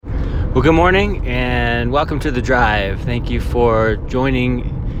Well, good morning and welcome to The Drive. Thank you for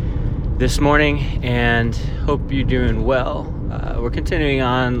joining this morning and hope you're doing well. We're continuing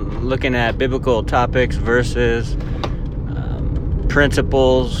on looking at biblical topics, verses,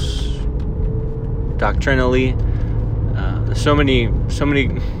 principles, doctrinally. There's so many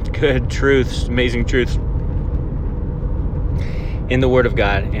good truths, amazing truths in the Word of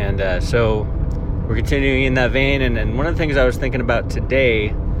God. And so we're continuing in that vein. And one of the things I was thinking about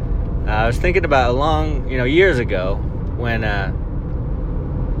today, I was thinking about years ago when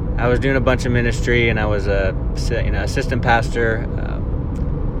I was doing a bunch of ministry and I was assistant pastor,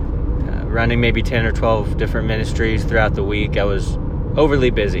 running maybe 10 or 12 different ministries throughout the week. I was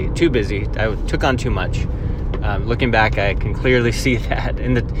overly busy, too busy. I took on too much. Looking back, I can clearly see that.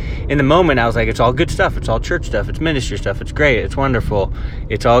 In the moment, I was like, it's all good stuff. It's all church stuff. It's ministry stuff. It's great. It's wonderful.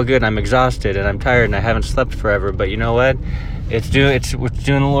 It's all good. I'm exhausted and I'm tired and I haven't slept forever. But you know what? It's doing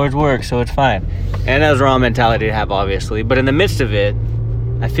the Lord's work, so it's fine. And that was the wrong mentality to have, obviously. But in the midst of it,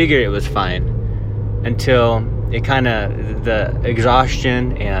 I figured it was fine until it the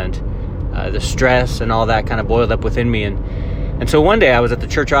exhaustion and the stress and all that kind of boiled up within me. And so one day I was at the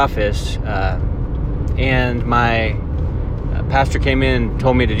church office, and my pastor came in and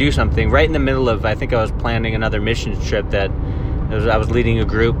told me to do something right in the middle of, I think I was planning another missions trip I was leading a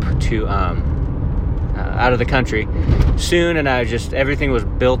group to out of the country soon, and everything was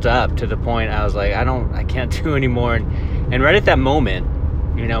built up to the point I was like, I can't do anymore. And right at that moment,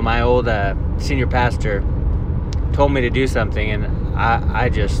 my old senior pastor told me to do something, and I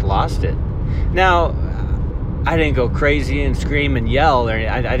just lost it. Now, I didn't go crazy and scream and yell, or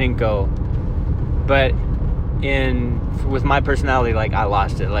I didn't go, but with my personality, like, I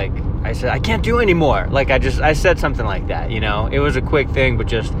lost it. Like, I said, I can't do anymore. Like, I said something like that, It was a quick thing, but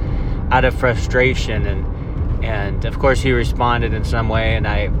just out of frustration, and of course he responded in some way, and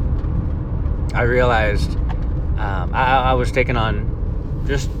I realized I was taking on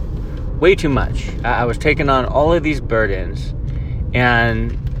just way too much. I was taking on all of these burdens,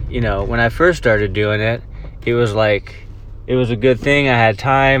 and when I first started doing it, it was like it was a good thing. I had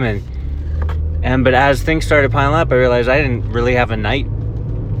time, but as things started piling up, I realized I didn't really have a night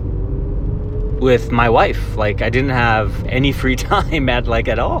with my wife. Like, I didn't have any free time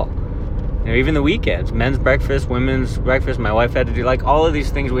at all. Even the weekends, men's breakfast, women's breakfast, my wife had to do, like, all of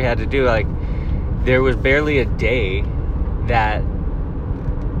these things we had to do. Like, there was barely a day that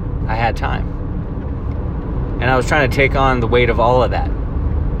I had time. And I was trying to take on the weight of all of that.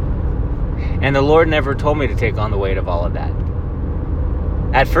 And the Lord never told me to take on the weight of all of that.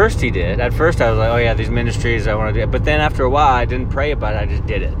 At first he did. At first I was like, oh yeah, these ministries, I want to do it. But then after a while, I didn't pray about it, I just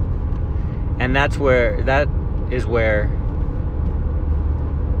did it. And that is where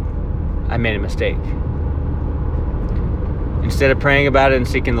I made a mistake. Instead of praying about it and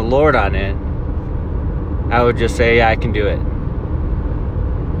seeking the Lord on it, I would just say, yeah, I can do it.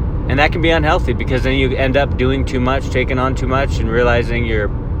 And that can be unhealthy, because then you end up doing too much, taking on too much, and realizing you're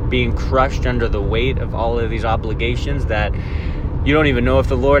being crushed under the weight of all of these obligations that you don't even know if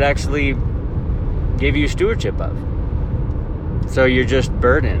the Lord actually gave you stewardship of. So you're just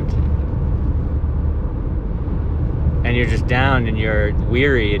burdened. And you're just down, and you're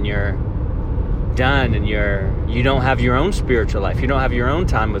weary, and you're done, and you don't have your own spiritual life. You don't have your own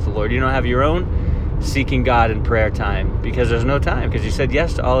time with the Lord. You don't have your own seeking God in prayer time, because there's no time, because you said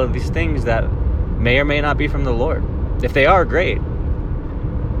yes to all of these things that may or may not be from the Lord. If they are, great.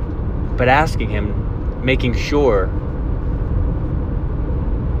 But asking Him, making sure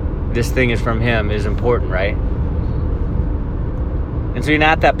this thing is from Him is important, right? And so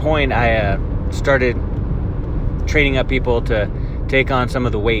at that point, I started training up people to take on some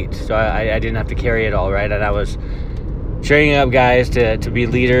of the weight, so I didn't have to carry it all, right? And I was training up guys to be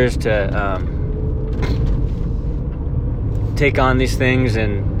leaders, to take on these things,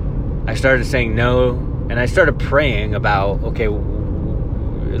 and I started saying no, and I started praying about, okay,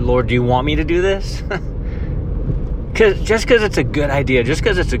 Lord, do you want me to do this? Just because it's a good idea, just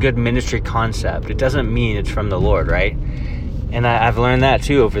because it's a good ministry concept, it doesn't mean it's from the Lord, right? And I've learned that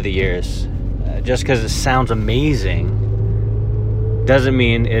too over the years. Just because it sounds amazing doesn't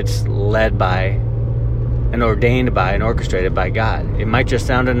mean it's led by and ordained by and orchestrated by God. It might just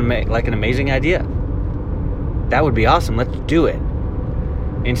sound like an amazing idea. That would be awesome. Let's do it.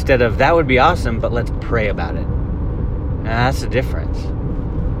 Instead of, that would be awesome, but let's pray about it. And that's the difference.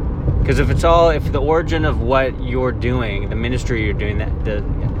 Because if the origin of what you're doing, the ministry you're doing,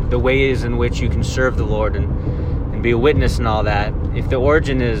 the ways in which you can serve the Lord and be a witness and all that, if the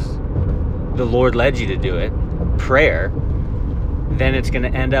origin is the Lord led you to do it, prayer, then it's going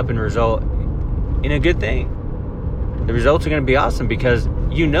to end up and result in a good thing. The results are going to be awesome because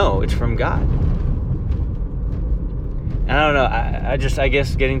you know it's from God. And I don't know, I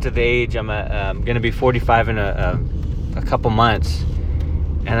guess getting to the age, I'm going to be 45 in a couple months.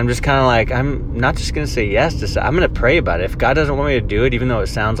 And I'm just kind of like, I'm not just going to say yes to this. I'm going to pray about it. If God doesn't want me to do it, even though it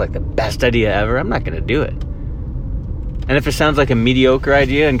sounds like the best idea ever, I'm not going to do it. And if it sounds like a mediocre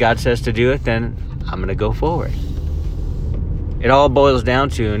idea and God says to do it, then I'm going to go forward. It all boils down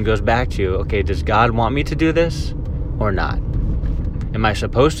to and goes back to, okay, does God want me to do this or not? Am I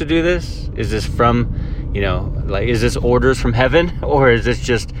supposed to do this? Is this from, is this orders from heaven? Or is this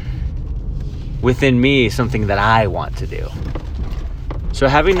just within me something that I want to do? So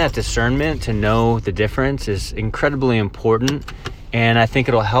having that discernment to know the difference is incredibly important. And I think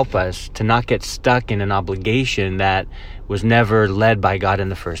it'll help us to not get stuck in an obligation that was never led by God in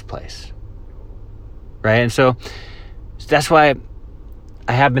the first place. Right? And so that's why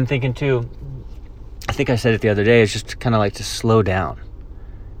I have been thinking too, I think I said it the other day, is just kind of like to slow down,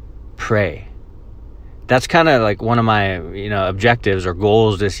 pray. That's kind of like one of my, objectives or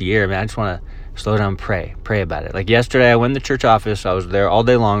goals this year. I just want to slow down, pray about it. Like yesterday, I went to the church office. I was there all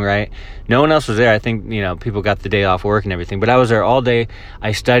day long, right? No one else was there. I think, people got the day off work and everything, but I was there all day.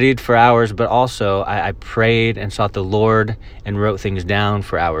 I studied for hours, but also I prayed and sought the Lord and wrote things down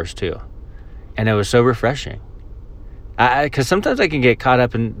for hours too. And it was so refreshing. Because sometimes I can get caught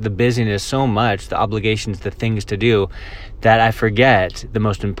up in the busyness so much, the obligations, the things to do, that I forget the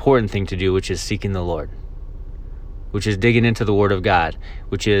most important thing to do, which is seeking the Lord, which is digging into the Word of God,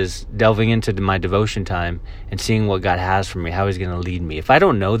 which is delving into my devotion time and seeing what God has for me, how He's going to lead me. If I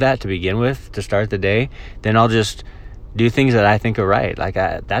don't know that to begin with, to start the day, then I'll just do things that I think are right. I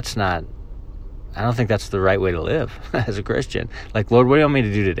don't think that's the right way to live as a Christian. Like, Lord, what do you want me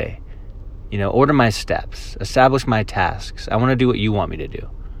to do today? Order my steps, establish my tasks. I want to do what you want me to do.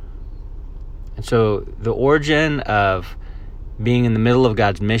 And so the origin of being in the middle of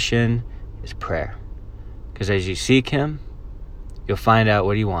God's mission is prayer. Because as you seek Him, you'll find out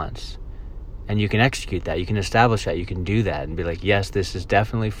what He wants. And you can execute that. You can establish that. You can do that and be like, yes, this is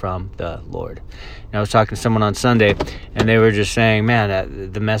definitely from the Lord. And I was talking to someone on Sunday, and they were just saying,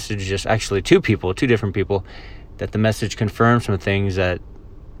 man, the message just, actually two different people, that the message confirmed some things that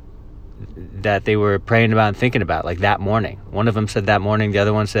they were praying about and thinking about, like that morning. One of them said that morning, the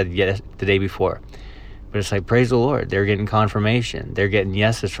other one said yes the day before. But it's like, praise the Lord. They're getting confirmation. They're getting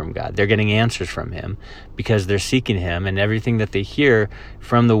yeses from God. They're getting answers from Him because they're seeking Him, and everything that they hear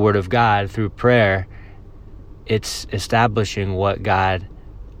from the Word of God through prayer, it's establishing what God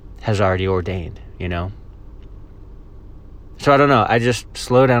has already ordained, So I don't know. I just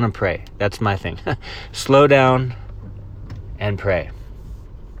slow down and pray. That's my thing. Slow down and pray.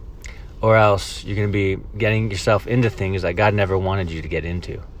 Or else you're going to be getting yourself into things that God never wanted you to get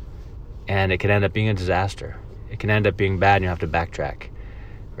into. And it could end up being a disaster. It can end up being bad and you have to backtrack.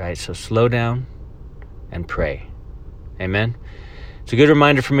 Right? So slow down and pray. Amen? It's a good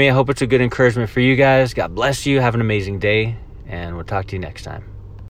reminder for me. I hope it's a good encouragement for you guys. God bless you. Have an amazing day. And we'll talk to you next time.